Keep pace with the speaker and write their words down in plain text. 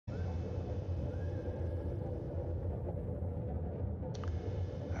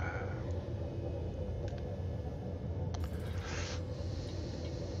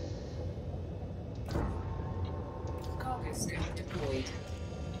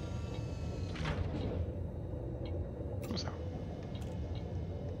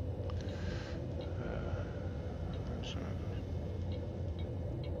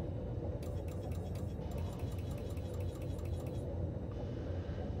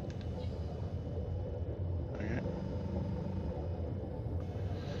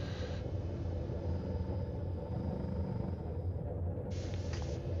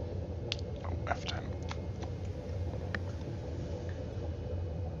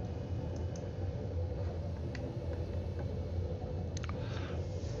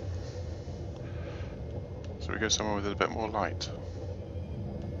Shall we go somewhere with a bit more light?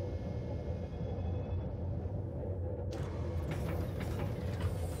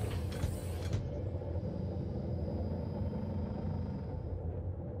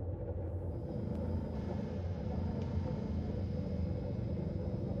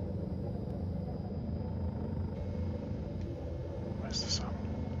 Where's the sun?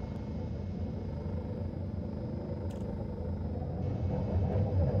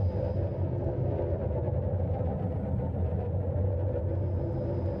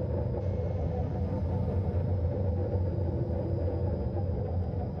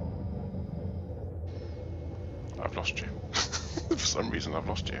 I've lost you. For some reason I've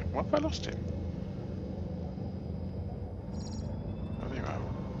lost you. Why have I lost you? Oh, there you are.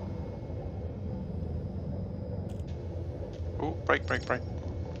 Oh, brake, brake, brake.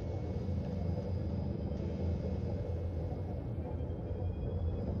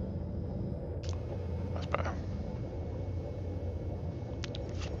 That's better.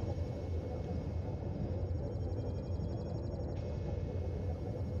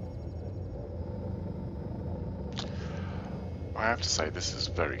 I have to say this is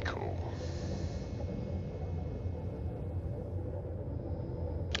very cool.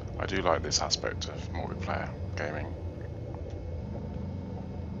 I do like this aspect of multiplayer gaming.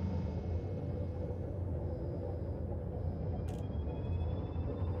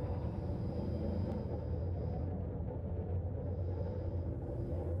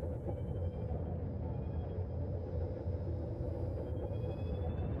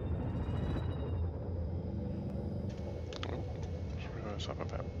 Let's reverse up a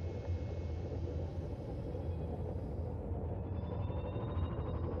bit.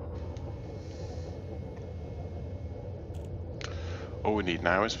 All we need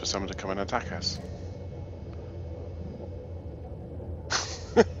now is for someone to come and attack us.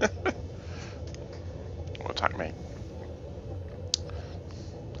 Or attack me.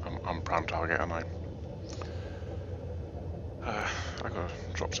 I'm prime target, aren't I? I gotta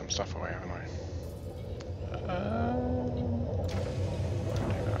drop some stuff away, haven't I?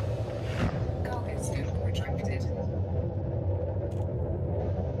 Cargo scope retracted.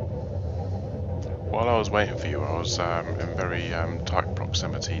 While I was waiting for you, I was in very tight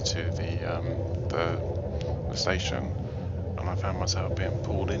proximity to the station, and I found myself being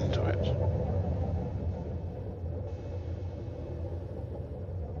pulled into it.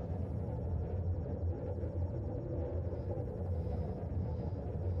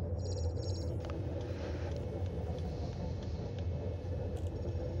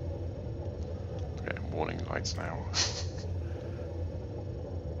 Getting warning lights now.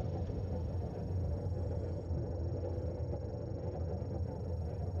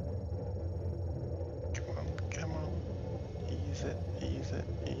 Come on. Ease it, ease it,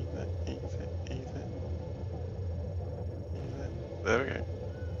 ease it, ease it, ease it. Ease it. There we go.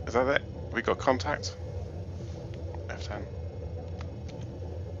 Is that it? We got contact? F10.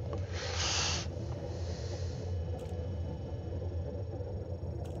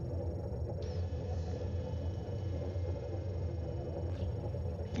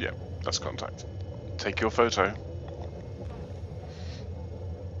 Yep, that's contact. Take your photo.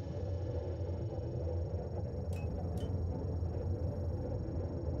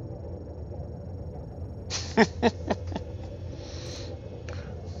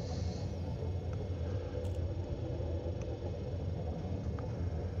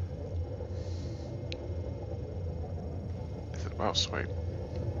 Is it well sweet?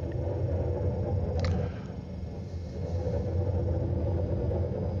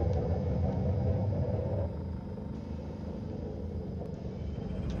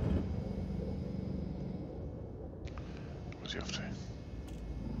 Where's he off to?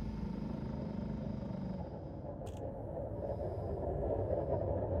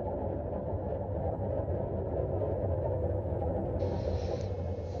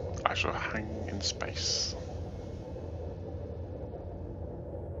 I shall hang in space.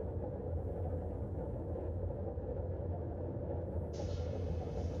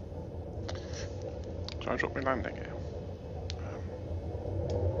 Shall I drop my landing here?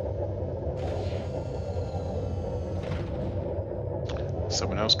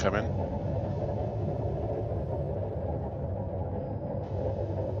 Someone else coming?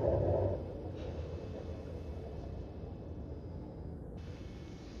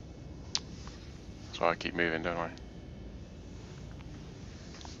 So I keep moving, don't I?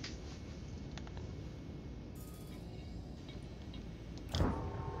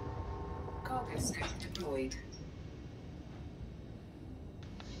 Cargo scope deployed.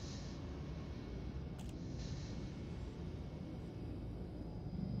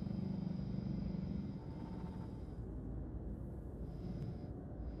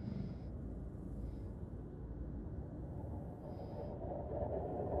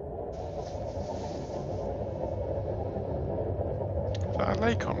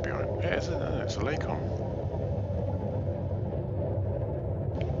 Lacon behind? Yeah, isn't it? It's a Lacon.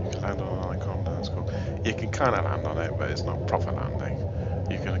 You can land on an Lacon, that's cool. You can kind of land on it, but it's not proper landing.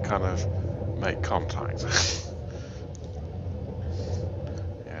 You can kind of make contact.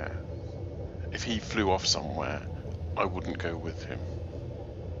 Yeah. If he flew off somewhere, I wouldn't go with him.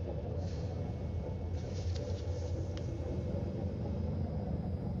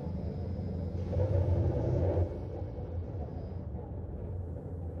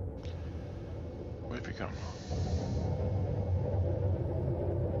 Where'd we gone?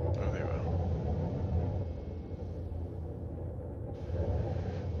 Oh, they were.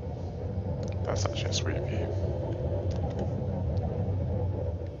 That's actually a sweet view.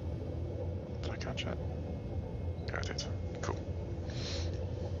 Did I catch it? Yeah, I did. Cool.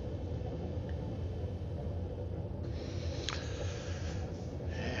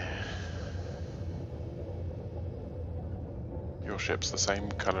 Yeah. Your ship's the same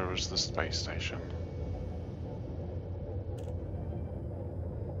colour as the space station.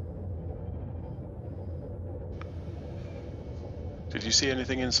 Did you see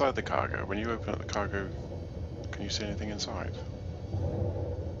anything inside the cargo? When you open up the cargo, can you see anything inside?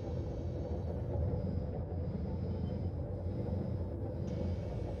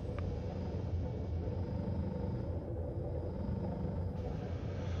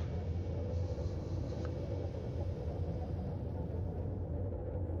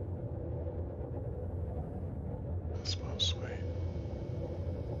 That smells sweet.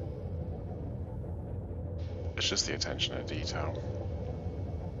 It's just the attention to detail.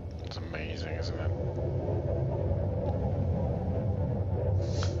 It's amazing, isn't it?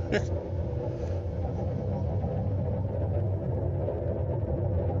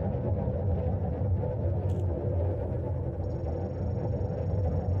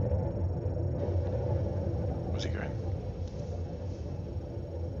 Where's he going?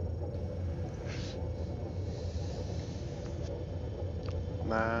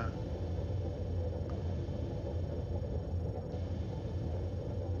 Nah.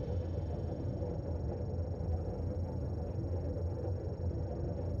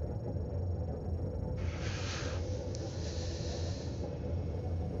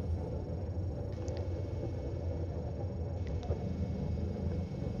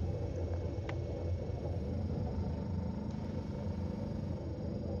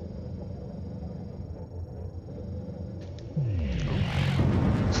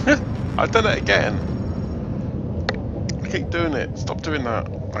 I've done it again. I keep doing it. Stop doing that.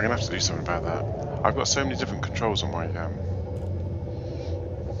 I'm gonna have to do something about that. I've got so many different controls on my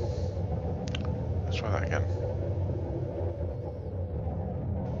Let's try that again.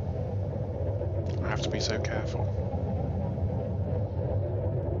 I have to be so careful.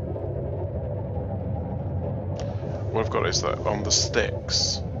 What I've got is that on the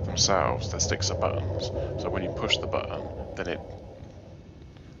sticks themselves, the sticks are buttons. So when you push the button, then it.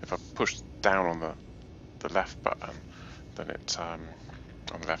 If I push down on the left button, then it on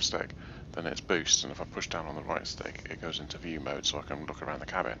the left stick, then it's boost, and if I push down on the right stick, it goes into view mode, so I can look around the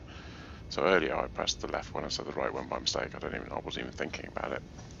cabin. So earlier I pressed the left one instead of the right one by mistake. I wasn't even thinking about it.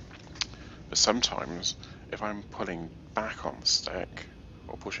 But sometimes, if I'm pulling back on the stick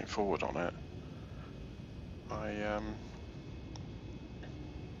or pushing forward on it, I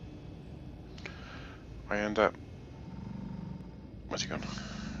end up. Where's he gone?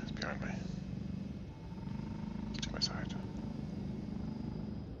 He's behind me. He's to my side.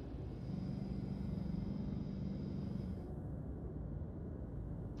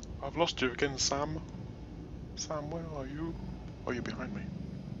 I've lost you again, Sam. Sam, where are you? Oh, you're behind me.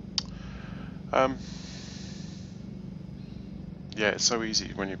 Yeah, it's so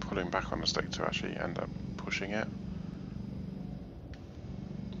easy when you're pulling back on the stick to actually end up pushing it.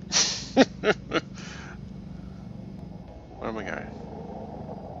 Where am I going?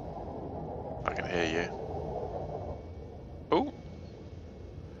 I can hear you. Oh!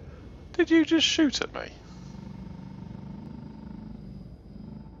 Did you just shoot at me?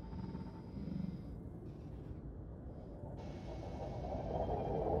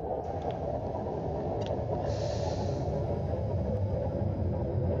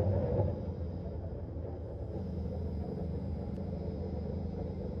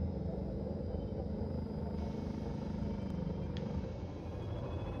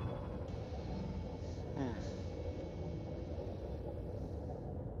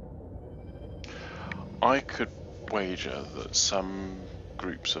 I could wager that some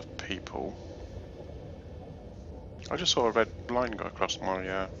groups of people. I just saw a red line go across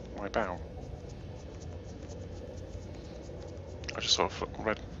my my bow. I just saw a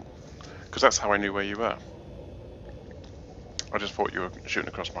red, because that's how I knew where you were. I just thought you were shooting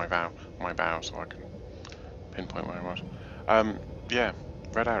across my bow, so I can pinpoint where I was. Yeah,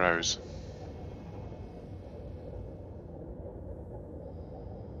 red arrows.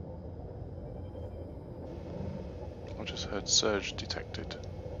 I just heard surge detected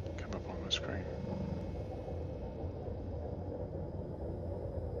come up on my screen.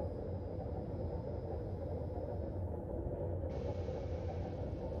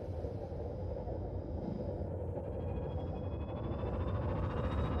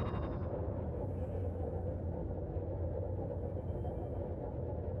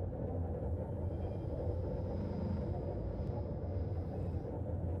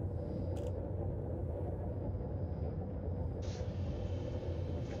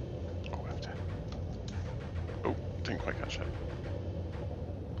 Didn't quite catch it.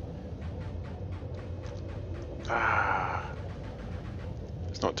 Ah,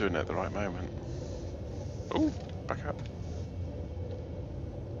 it's not doing it at the right moment. Oh, back up.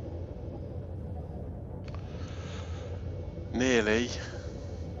 Nearly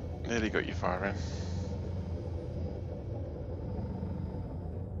got you firing.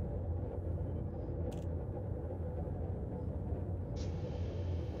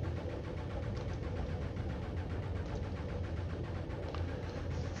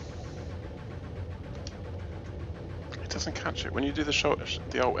 Doesn't catch it when you do the shot.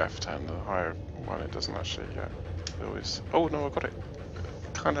 The alt F10, the higher one, it doesn't actually. It always. Oh no, I got it.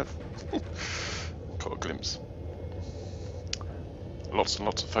 Kind of got a glimpse. Lots and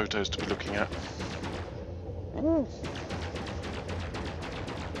lots of photos to be looking at. Ooh.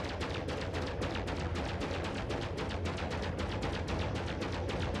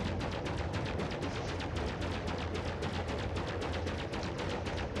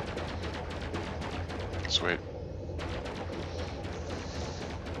 Sweet.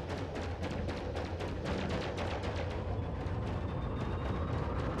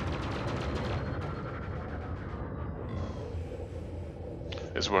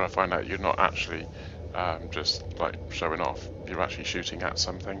 Is where I find out you're not actually just like showing off. You're actually shooting at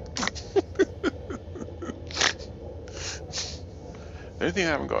something. The only thing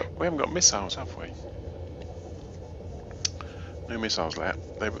we haven't got missiles, have we? No missiles yet.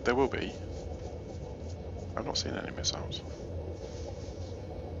 There will be. I've not seen any missiles.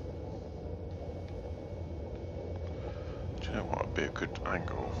 Do you know what would be a good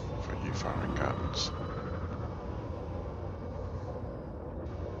angle for you firing guns?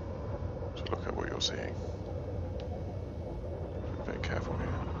 So look at what you're seeing. Be a bit careful here.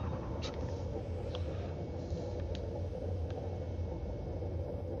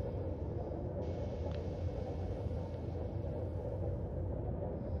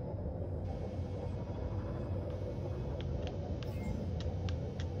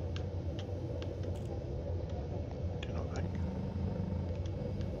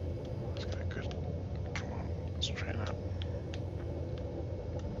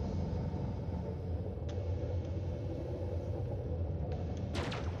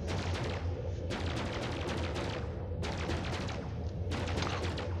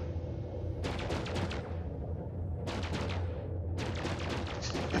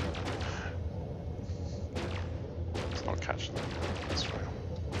 Catch them. That's fine.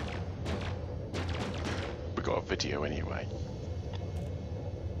 We got a video anyway.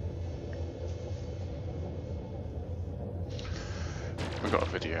 We got a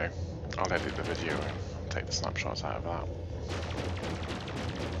video. I'll edit the video and take the snapshots out of that.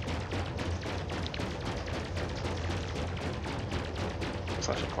 It's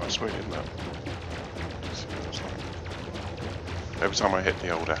actually quite sweet, isn't it? See what it's like. Every time I hit the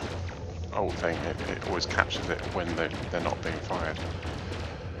old thing, it always captures it when they're not being fired,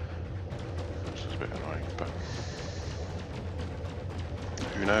 which is a bit annoying, but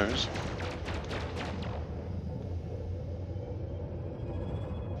who knows?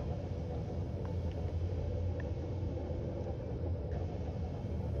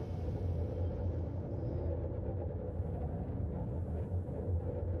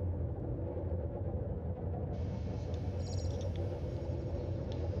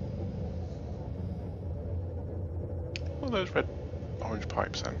 What are those red orange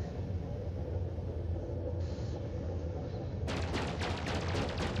pipes then?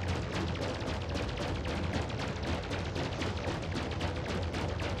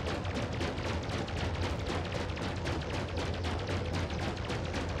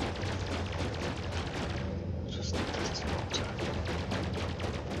 Just testing out.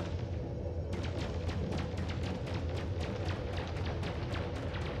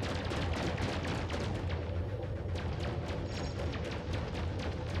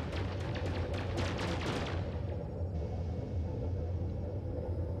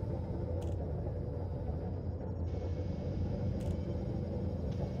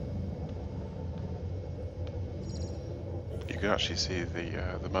 can actually see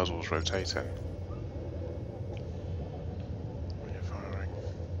the muzzles rotating when you're firing.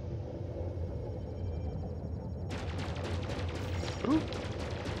 Ooh.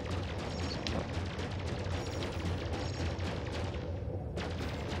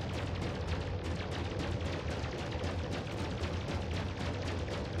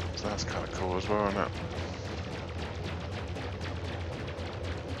 So that's kind of cool as well, isn't it?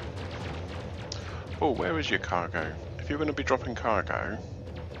 Oh, where is your cargo? If you're going to be dropping cargo,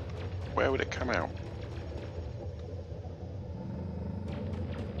 where would it come out?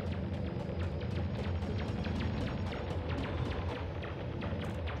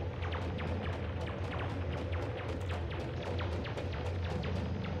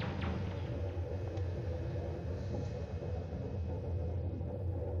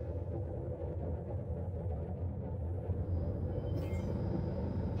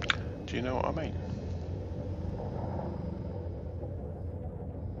 Do you know what I mean?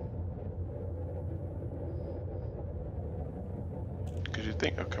 Because you'd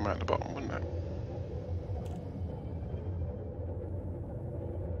think it would come out the bottom, wouldn't it?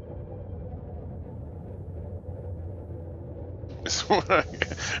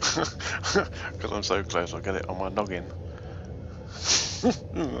 Because I'm so close, I'll get it on my noggin.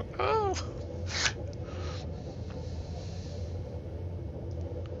 Oh.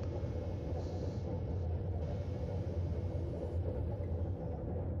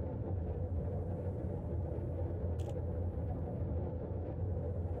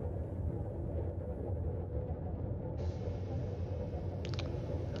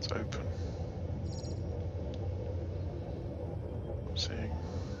 It's open. I'm seeing.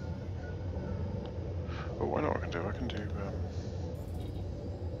 Well, I know what I can do. I can do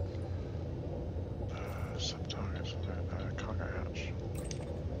sub-targets, cargo hatch.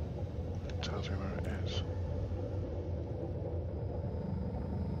 It tells me where it is.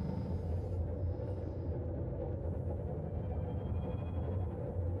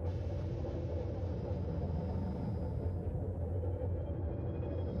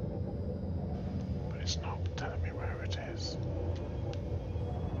 But it's not telling me where it is.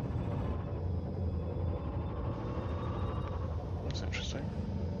 That's interesting.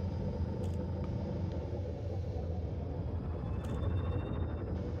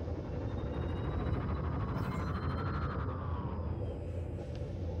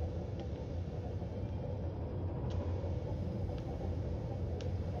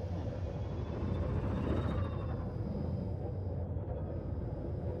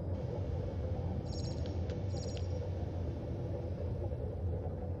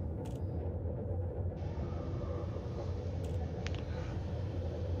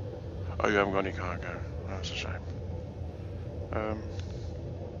 Oh, you haven't got any cargo. Oh, that's a shame.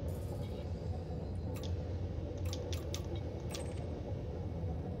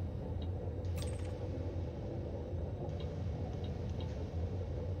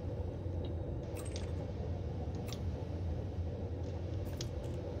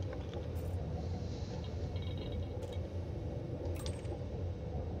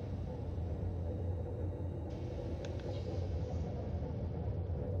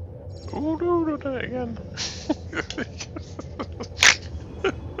 Oh no, not done it again.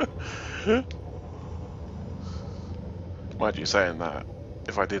 Mind you saying that,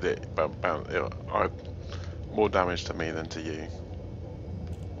 if I did it, I'd more damage to me than to you.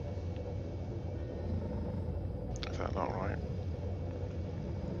 Is that not right?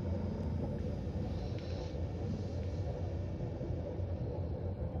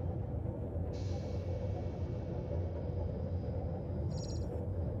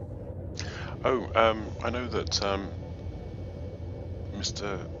 Oh, I know that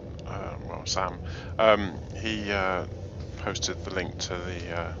Mr. Well, Sam, he posted the link to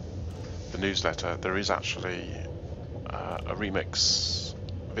the newsletter. There is actually a remix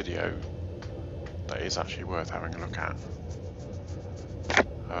video that is actually worth having a look at.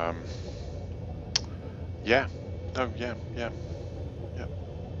 Yeah, no, yeah.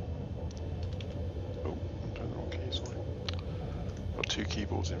 Oh, I'm doing the wrong key, sorry. Got two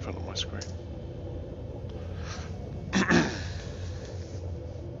keyboards in front of my screen.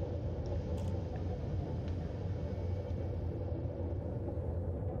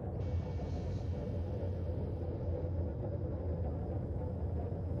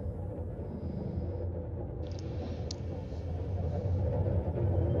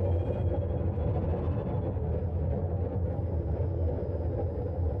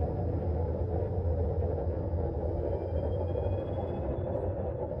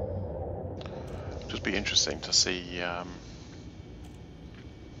 Just be interesting to see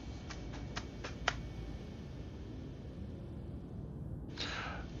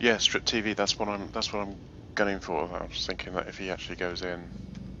Yeah, strip TV. That's what I'm gunning for. I was thinking that if he actually goes in,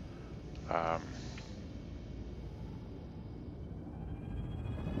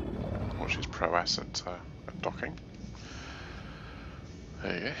 what's his prowess at docking?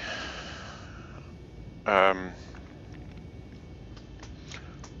 There you go.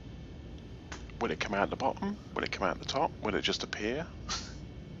 Will it come out the bottom? Will it come out the top? Will it just appear?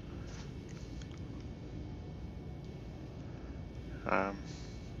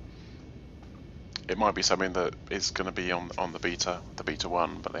 It might be something that is going to be on the beta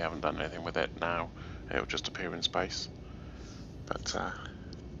 1, but they haven't done anything with it now. It'll just appear in space. But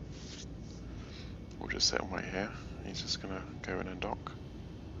we'll just sit and wait here. He's just going to go in and dock.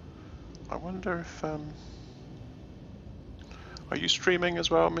 I wonder if are you streaming as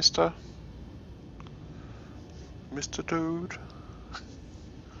well, Mr. Dude?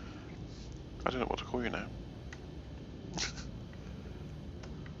 I don't know what to call you now.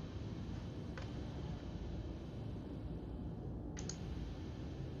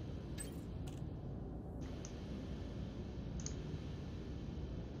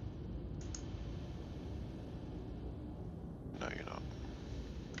 No, you're not.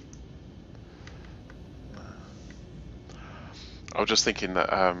 I was just thinking that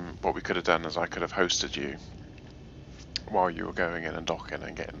what we could have done is I could have hosted you while you were going in and docking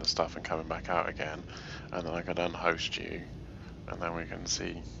and getting the stuff and coming back out again, and then I could unhost you, and then we can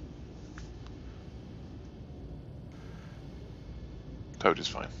see. Toad is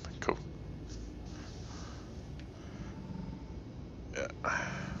fine. Cool. Yeah.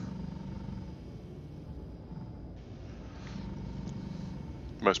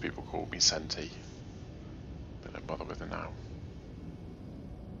 Most people call me Senti, but don't bother with it now.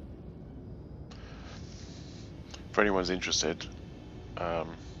 For anyone's interested,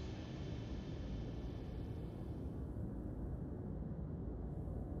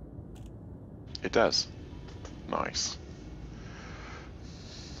 it does. Nice.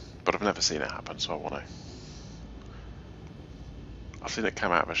 But I've never seen it happen, so I want to. I've seen it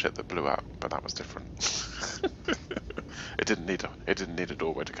come out of a ship that blew up, but that was different. It didn't need a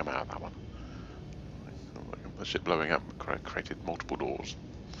doorway to come out of that one. The ship blowing up created multiple doors.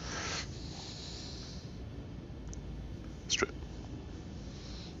 Strip.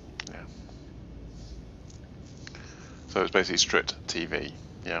 Yeah. So it's basically stripped TV.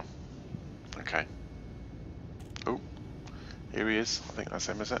 Yeah. Okay. Oh, here he is. I think that's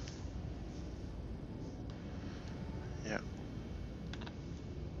him, is it? Yeah.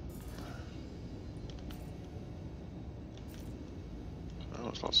 Oh,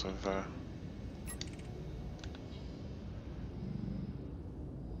 there's lots of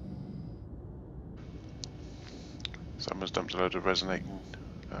someone's dumped a load of resonating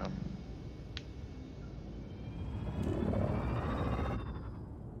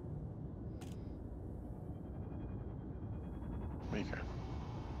there you go.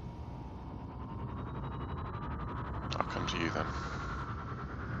 I'll come to you then.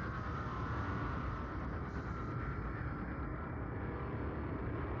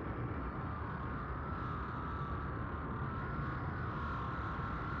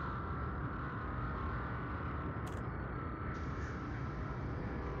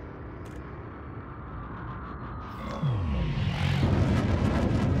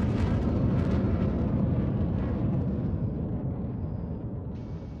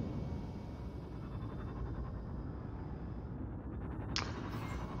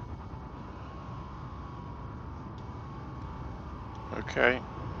 Okay.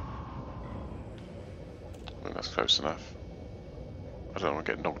 I think that's close enough. I don't want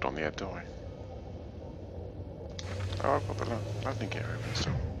to get knocked on the head, do I? Oh, I've got the landing gear open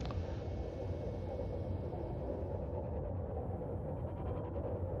still.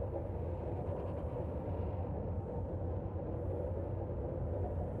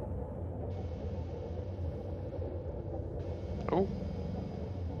 Oh.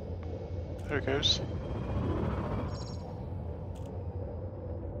 There it goes.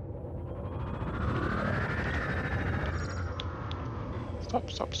 Stop.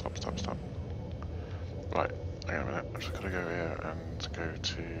 Right, hang on a minute. I've just got to go here and go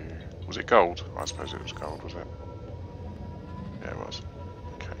to... Was it gold? I suppose it was gold, was it? Yeah, it was.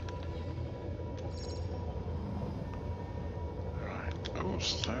 Okay. Right. Oh,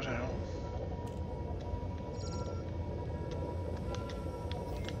 slow down.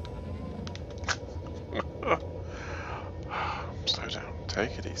 Slow down.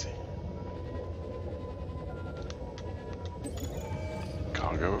 Take it easy.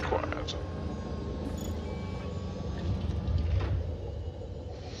 Cargo acquired.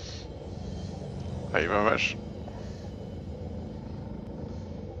 Thank you very much.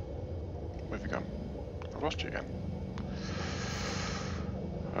 have you gone? I've lost you again.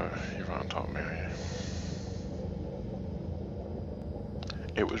 Oh, you're right on top of me, are you?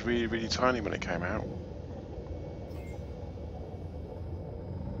 It was really, really tiny when it came out.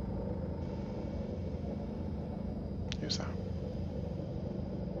 Who's that?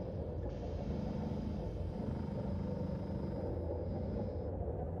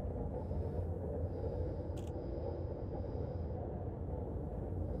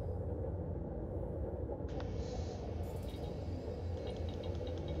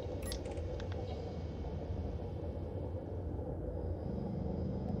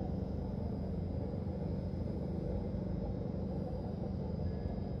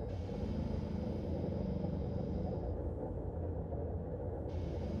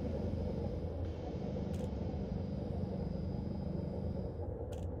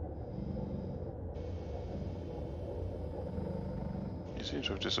 You seem to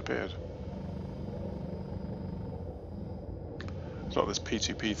have disappeared. It's not this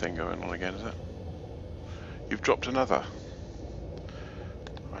P2P thing going on again, is it? You've dropped another.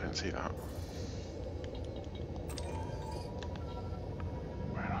 I didn't see that.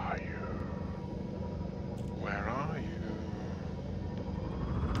 Where are you? Where are you?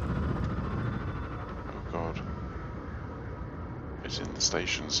 Oh god. It's in the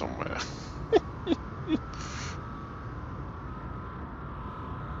station somewhere.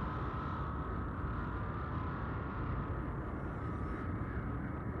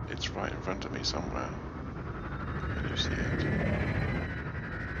 It's right in front of me somewhere. Can you see it?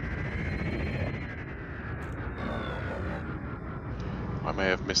 I may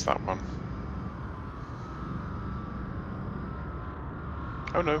have missed that one.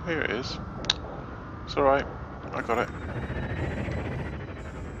 Oh no, here it is. It's alright, I got it.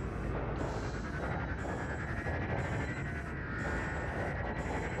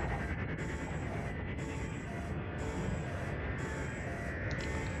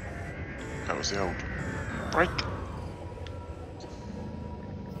 That was the old break.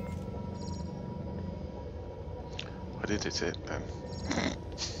 I did hit it then.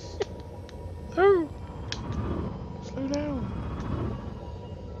 No! Slow down.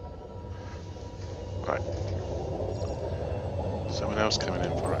 Right. Someone else coming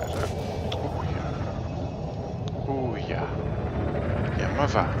in for it, is it? Oh yeah. Oh yeah. Your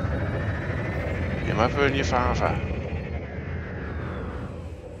mother. Your mother and your father.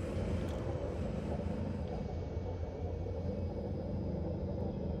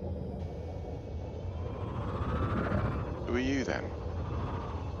 Who are you then?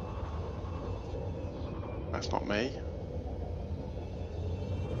 That's not me.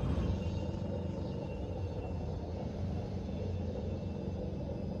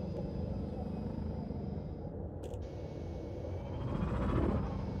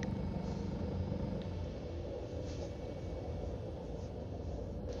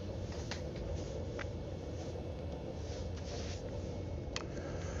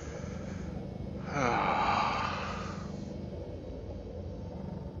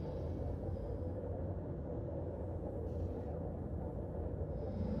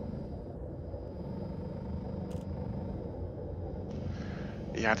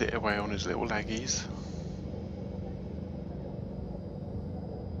 He had it away on his little leggies.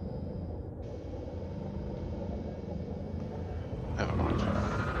 Never mind.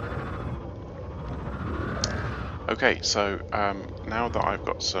 Okay, so now that I've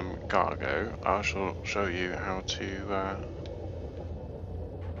got some cargo, I shall show you how to...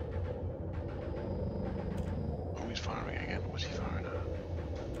 Oh, he's firing again. What's he firing at?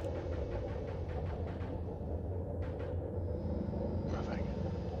 Nothing.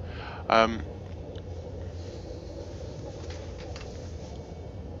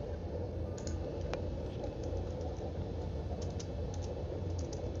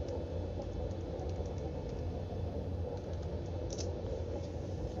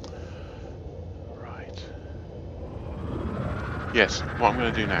 Right. Yes, what I'm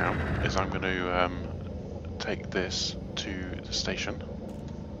going to do now is I'm going to take this to the station,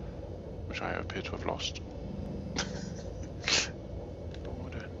 which I appear to have lost.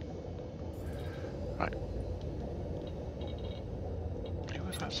 Right. Who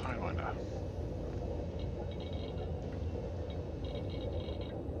was that Sidewinder?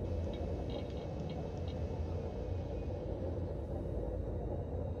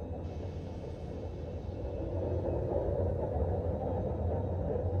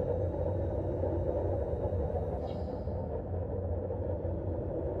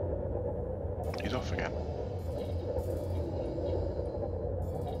 He's off again.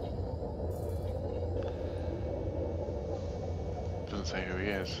 Doesn't say who he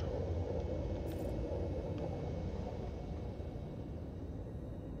is.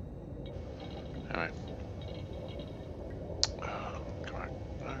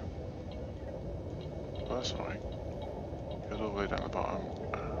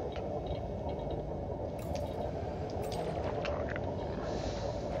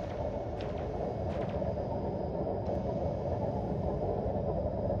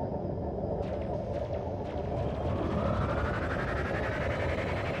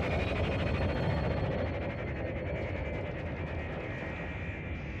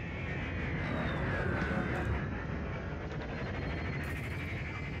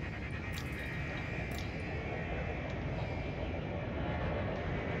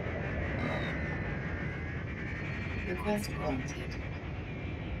 Request granted.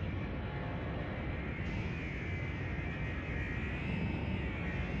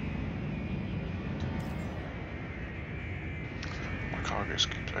 My cargo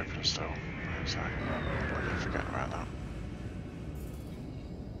scoop's open still. So I keep forgetting about that.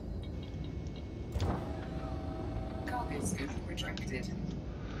 Cargo scoop retracted.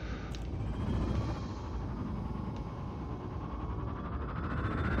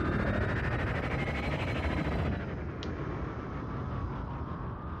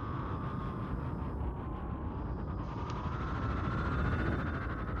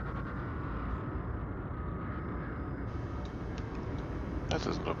 That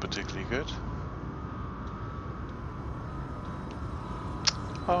doesn't look particularly good.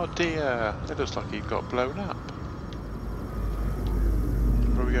 Oh dear, it looks like he got blown up.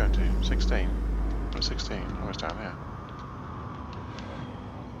 Where are we going to? 16? Where's 16? Oh, it's down here.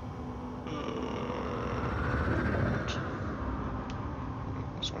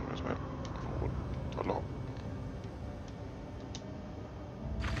 Where's my forward? A lot.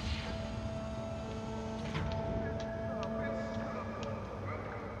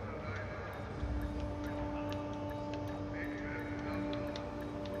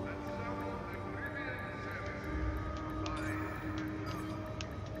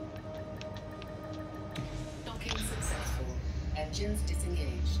 Docking successful. Engines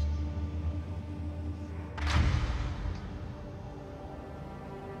disengaged.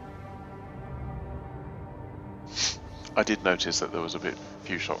 I did notice that there was a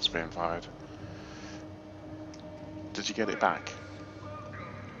few shots being fired. Did you get it back?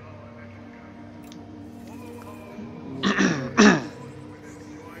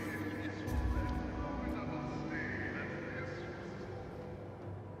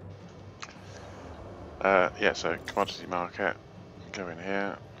 Yeah, so commodity market, go in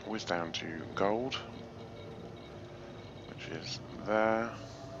here, whiz down to gold, which is there.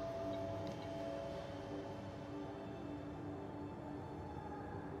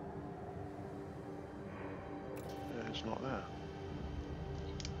 It's not there.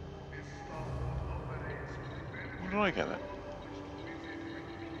 What did I get then?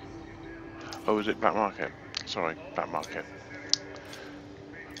 Oh, is it black market? Sorry, black market.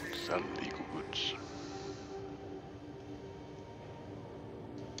 Sell illegal goods.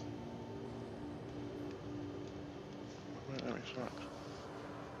 Wait, let me start.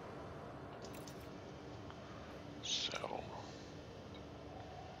 Sell.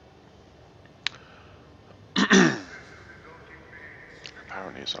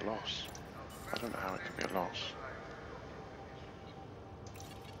 Apparently it's a loss. I don't know how it can be a loss.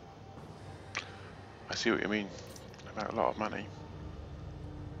 I see what you mean about a lot of money.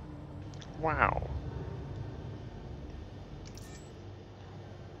 Wow.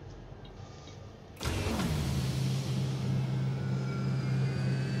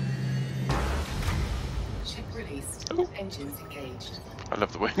 Ship released. Oh. Engines engaged. I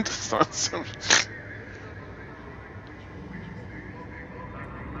love the way it starts.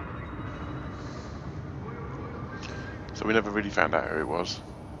 So we never really found out who it was.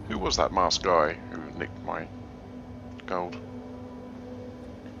 Who was that masked guy who nicked my gold?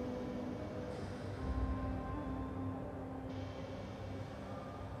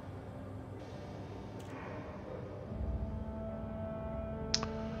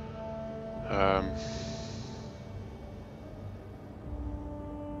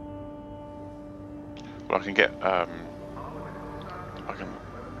 Well, I can get I can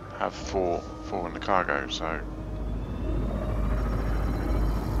have four in the cargo, so.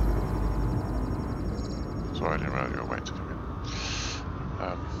 Sorry, I didn't realise you were waiting to come in.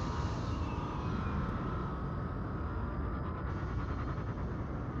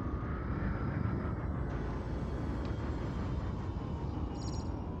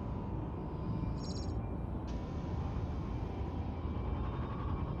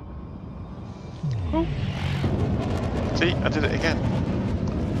 Oh. See, I did it again.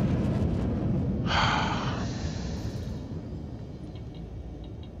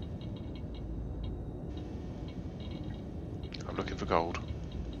 I'm looking for gold.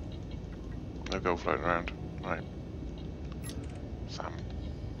 No gold floating around. Right. Sam.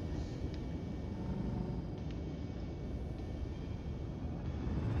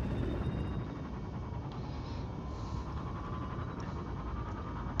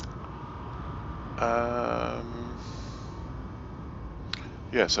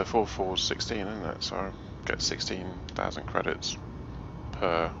 Yeah, so 4 is 16, isn't it? So I get 16,000 credits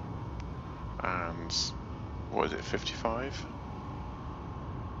per, and what is it, 55?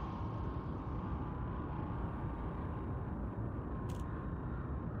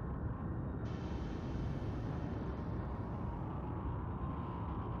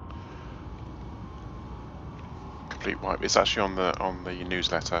 complete wipe. It's actually on the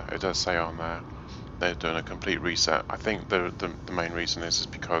newsletter. It does say on there they're doing a complete reset. I think the main reason is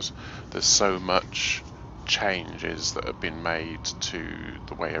because there's so much changes that have been made to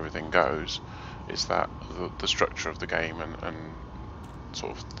the way everything goes. Is that the structure of the game and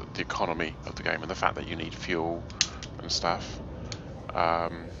sort of the economy of the game and the fact that you need fuel and stuff.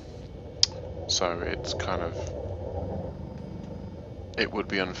 So it's kind of, it would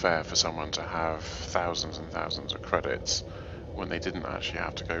be unfair for someone to have thousands and thousands of credits when they didn't actually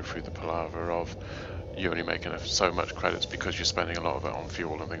have to go through the palaver of you only making so much credits because you're spending a lot of it on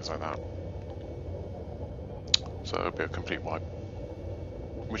fuel and things like that. So it would be a complete wipe,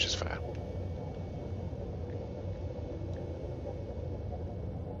 which is fair.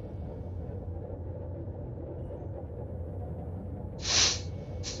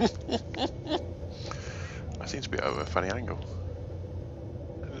 I seem to be over a funny angle.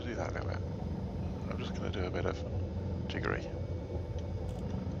 I'm going to do that a little bit. I'm just going to do a bit of jiggery.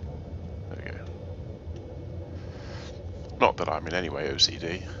 There we go. Not that I'm in any way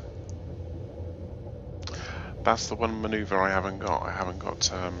OCD. That's the one manoeuvre I haven't got. I haven't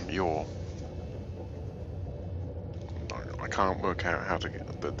got yaw. I can't work out how to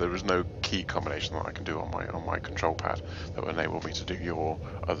get. There is no key combination that I can do on my control pad that will enable me to do yaw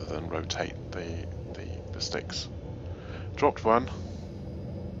other than rotate the sticks. Dropped one.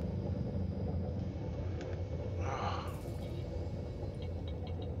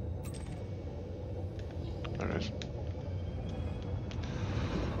 There it is.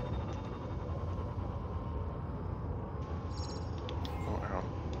 Oh, hang on.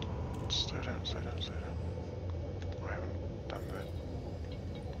 Slow down, slow down, slow down. I haven't done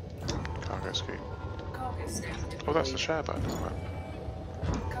the cargo scoop. Cargo scoop deployed. Oh, that's the share button, isn't it?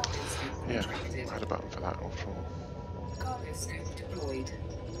 Cargo scoop Yeah, retracted. I had a button for that all from. Cargo scoop deployed.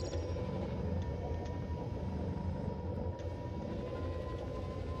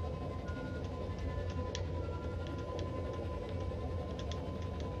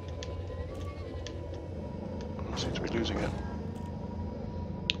 I seem to be losing it.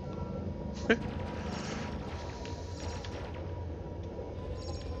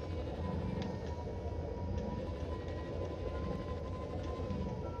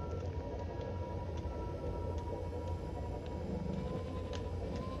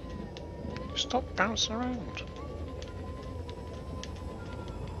 Stop bouncing around.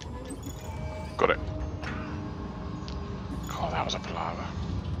 Got it. God, that was a palaver.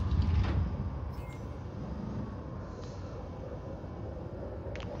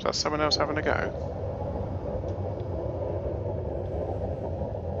 Was that someone else having a go?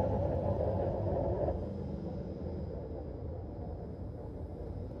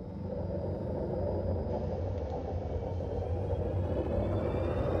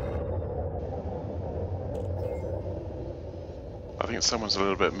 I think someone's a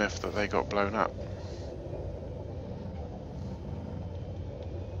little bit miffed that they got blown up.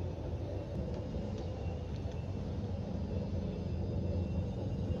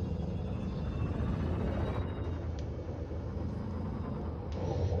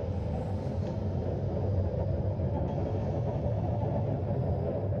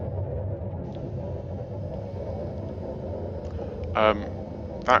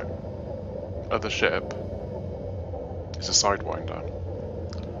 That other ship is a Sidewinder,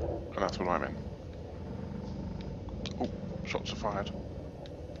 and that's what I'm in. Oh, shots are fired.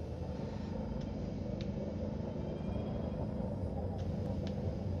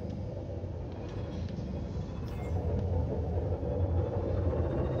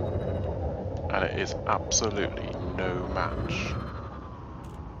 And it is absolutely no match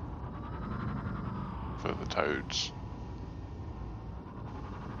for the Toads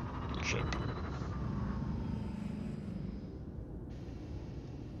ship.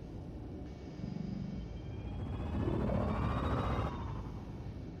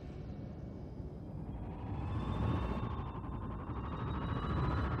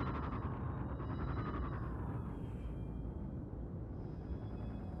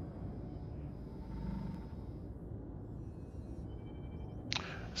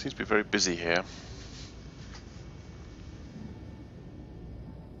 Seems to be very busy here.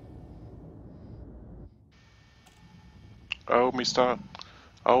 Oh, Mr.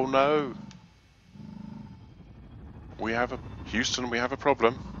 Oh no! We have a Houston. We have a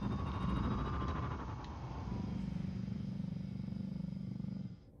problem.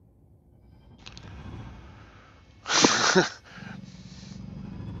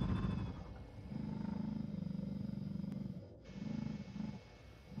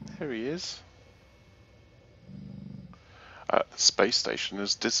 There he is. The space station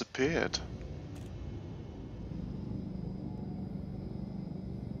has disappeared.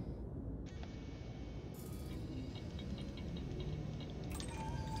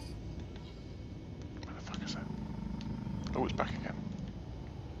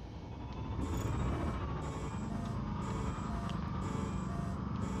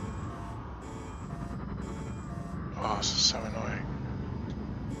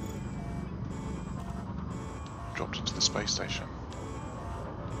 dropped into the space station.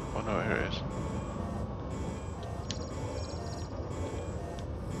 Oh no, here it is.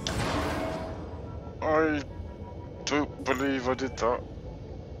 I don't believe I did that.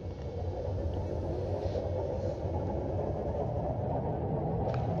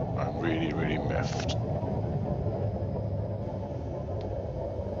 I'm really, really miffed.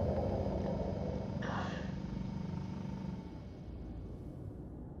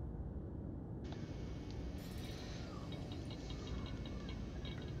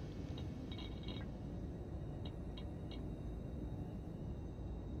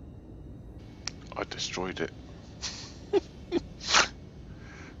 I destroyed it.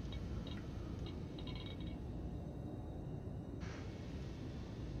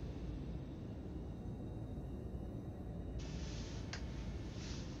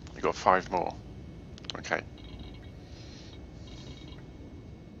 You got 5 more. Okay.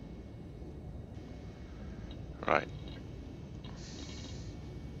 Right.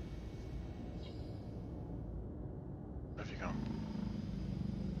 Where have you gone?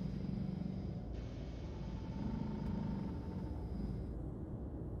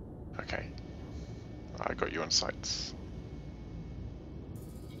 Okay. I got you on sights.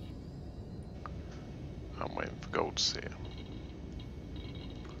 I'm waiting for gold to see it.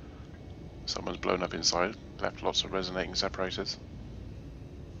 Someone's blown up inside, left lots of resonating separators.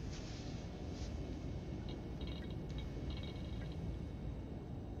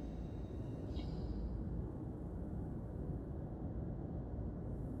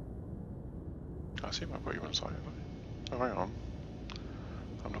 I assume I've got you on sight. Oh, hang on.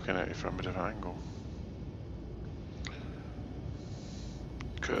 I'm looking at it from a different angle.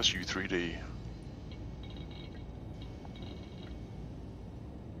 Curse you, 3D.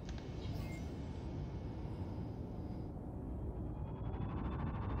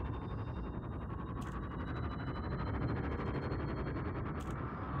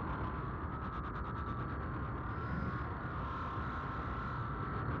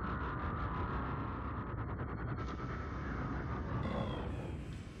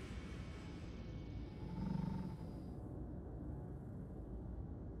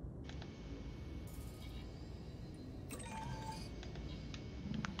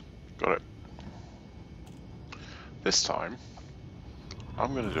 Got it. This time,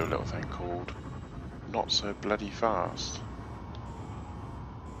 I'm going to do a little thing called Not So Bloody Fast.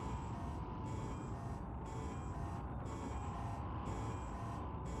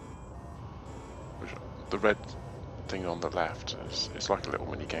 The red thing on the left is it's like a little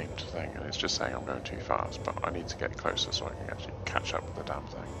mini game thing, and it's just saying I'm going too fast, but I need to get closer so I can actually catch up with the damn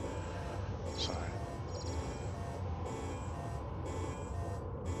thing. So.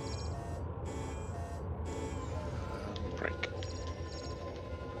 Break.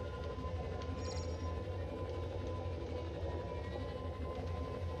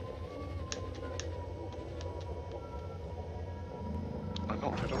 I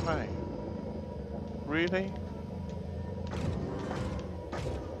knocked it away. Really?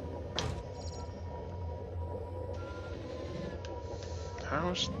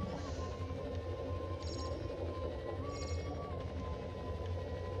 How's...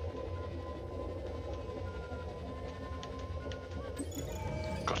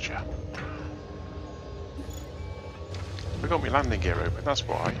 Gotcha. We got my landing gear open, that's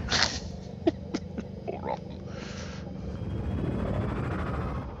why. All wrong.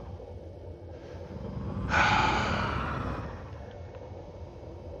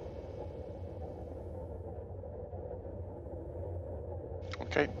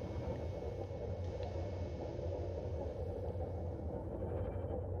 Okay.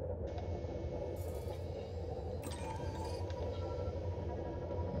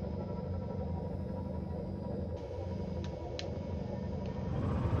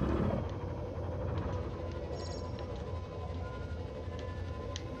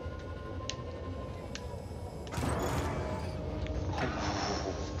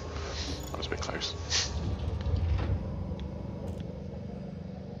 That was a bit close.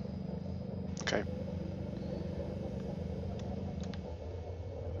 Okay.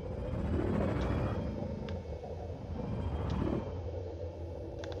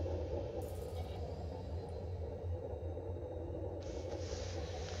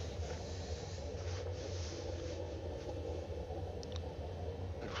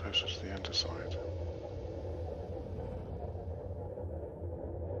 Move closer to the underside.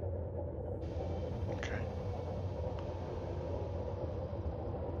 Okay.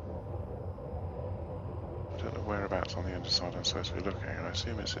 I don't know whereabouts on the underside I'm supposed to be looking. I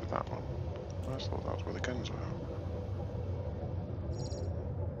assume it's at that one. I just thought that was where the guns were.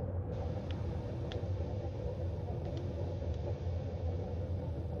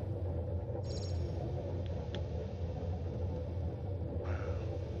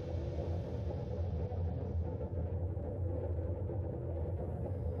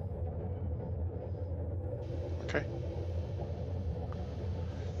 Okay.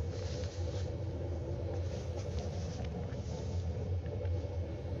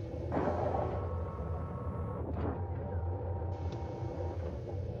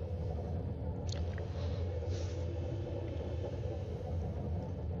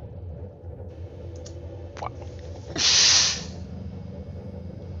 Wow.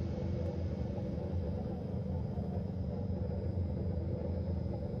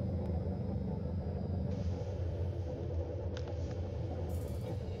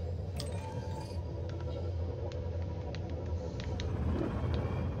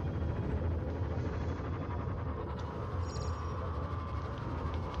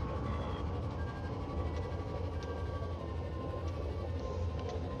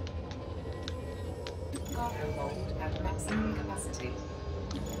 Cargo hold at maximum capacity.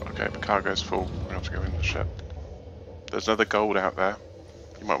 Okay, the cargo's full. We have to go in the ship. There's another gold out there.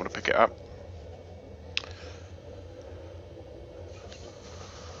 You might want to pick it up.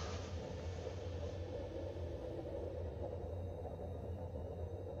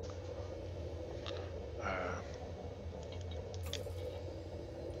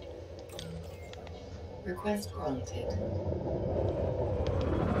 Request granted.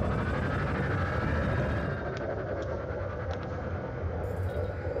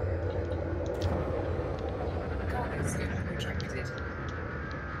 Cargo scope retracted.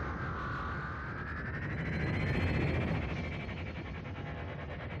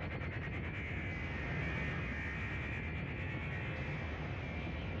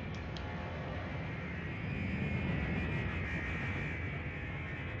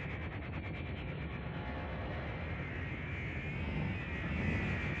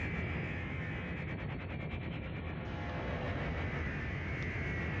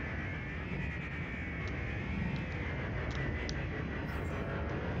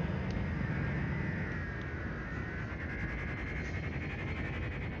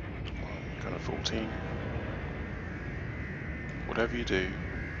 Kind of 14. Whatever you do,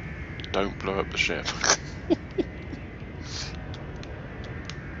 don't blow up the ship. Say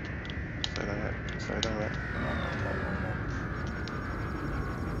that. Say that.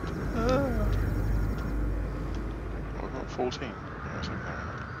 We've got 14. Yeah, it's okay.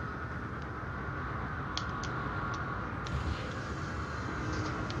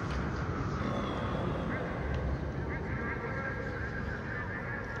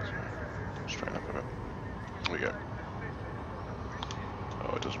 Straighten up a bit. There we go.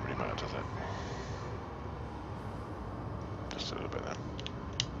 Oh, it doesn't really matter, does it? Just a little bit then.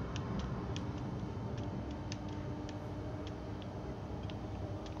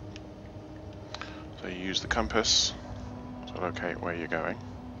 So you use the compass to locate where you're going.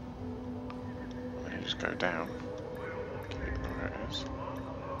 And then you just go down. Keep it where it is.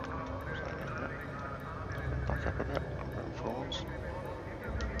 Slowly a bit. Back up a bit. I'm going forwards.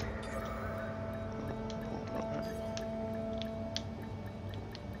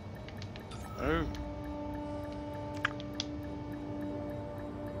 Oh.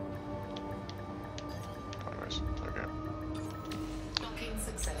 Anyways, there we go. Docking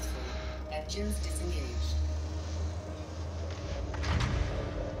successful. Engines disengaged.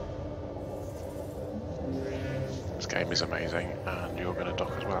 This game is amazing, and you're going to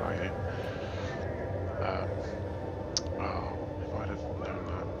dock as well, are you? Oh, if I'd have known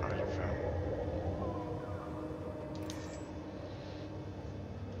that, I'd have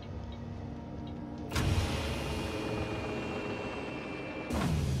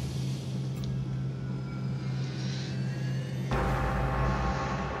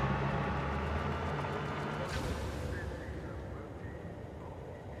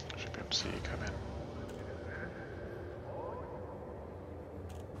should be able to see you come in.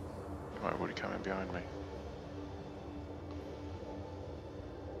 You might have already come in behind me.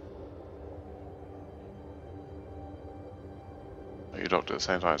 Oh, you docked at the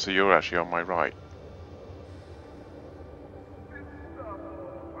same time, so you're actually on my right.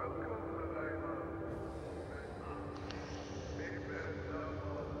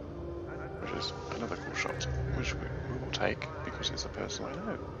 Which is another cool shot, which we will take because it's a person I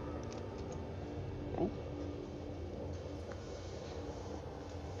know. Ooh.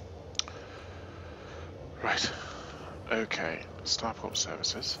 Right. Okay. Starport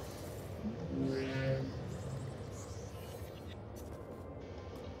services.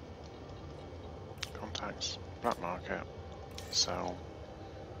 Contacts. Black market. Sell.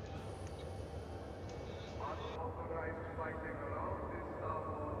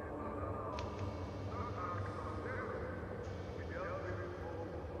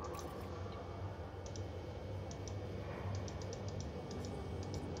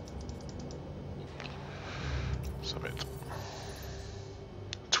 Submit.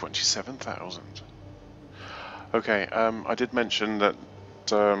 27,000. Okay, I did mention that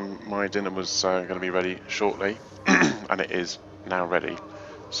my dinner was going to be ready shortly, and it is now ready.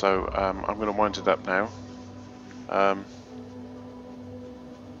 So I'm going to wind it up now.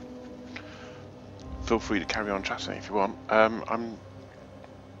 Feel free to carry on chatting if you want. Do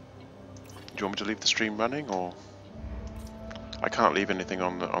you want me to leave the stream running, or I can't leave anything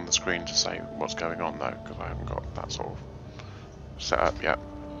on the screen to say what's going on though, because I haven't got that sort of set up yet.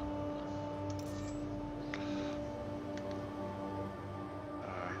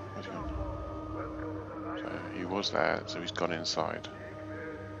 Where's he gone? So he was there, so he's gone inside.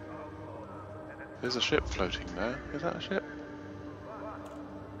 There's a ship floating there. Is that a ship?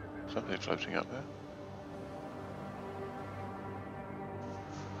 Something floating up there.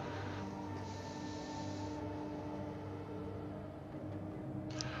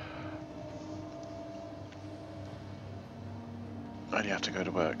 And you have to go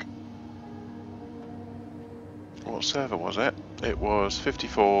to work. What server was it? It was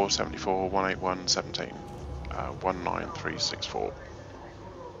 54 74 181 17 19364.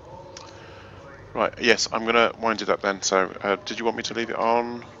 Right, yes, I'm going to wind it up then. So, did you want me to leave it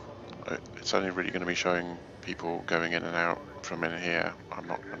on? It's only really going to be showing people going in and out from in here. I'm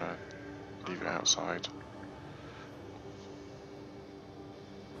not going to leave it outside.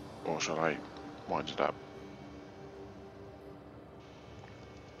 Or shall I wind it up?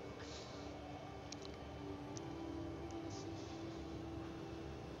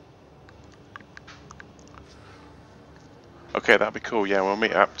 Okay, that'd be cool. Yeah, we'll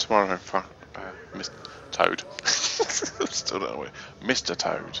meet up tomorrow. Mr. Toad. Still don't know. Mr.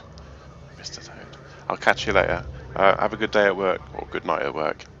 Toad. Mr. Toad. I'll catch you later. Have a good day at work, or good night at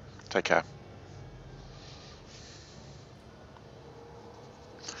work. Take care.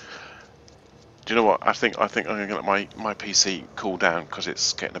 Do you know what? I think I'm going to let my PC cool down because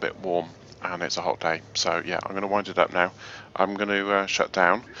it's getting a bit warm and it's a hot day. So yeah, I'm going to wind it up now. I'm going to shut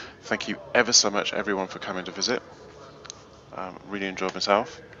down. Thank you ever so much, everyone, for coming to visit. Really enjoyed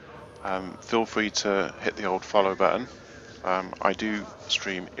myself. Feel free to hit the old follow button. I do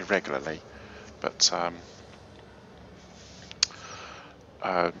stream irregularly, but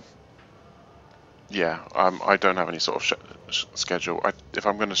yeah, I don't have any sort of schedule. If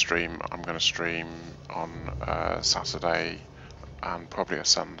I'm going to stream, I'm going to stream on Saturday and probably a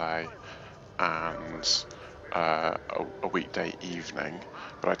Sunday and a weekday evening,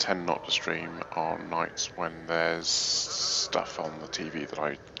 but I tend not to stream on nights when there's stuff on the TV that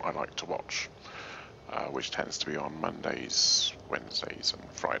I like to watch, which tends to be on Mondays, Wednesdays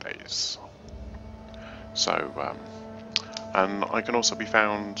and Fridays. So, and I can also be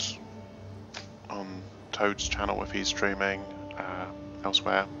found on Toad's channel if he's streaming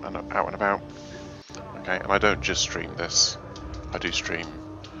elsewhere and out and about. Okay, and I don't just stream this, I do stream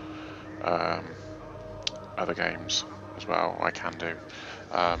other games as well. I can do.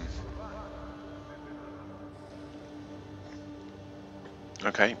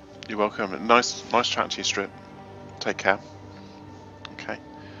 Okay, you're welcome. Nice chat to you, Strip. Take care. Okay.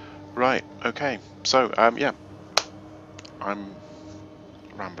 Right. Okay. So yeah, I'm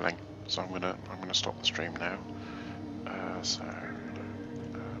rambling, so I'm gonna stop the stream now.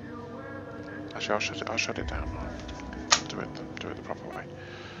 Actually, I'll shut it down. I'll do it the proper way.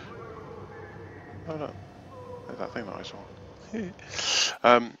 Oh no, there's that thing that I saw.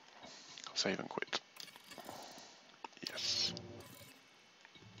 Save and quit. Yes.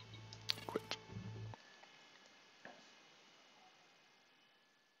 Quit.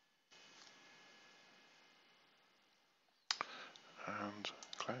 And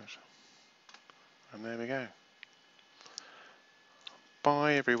close. And there we go.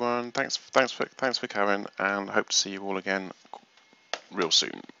 Bye everyone. Thanks for coming, and hope to see you all again real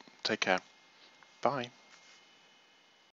soon. Take care. Bye.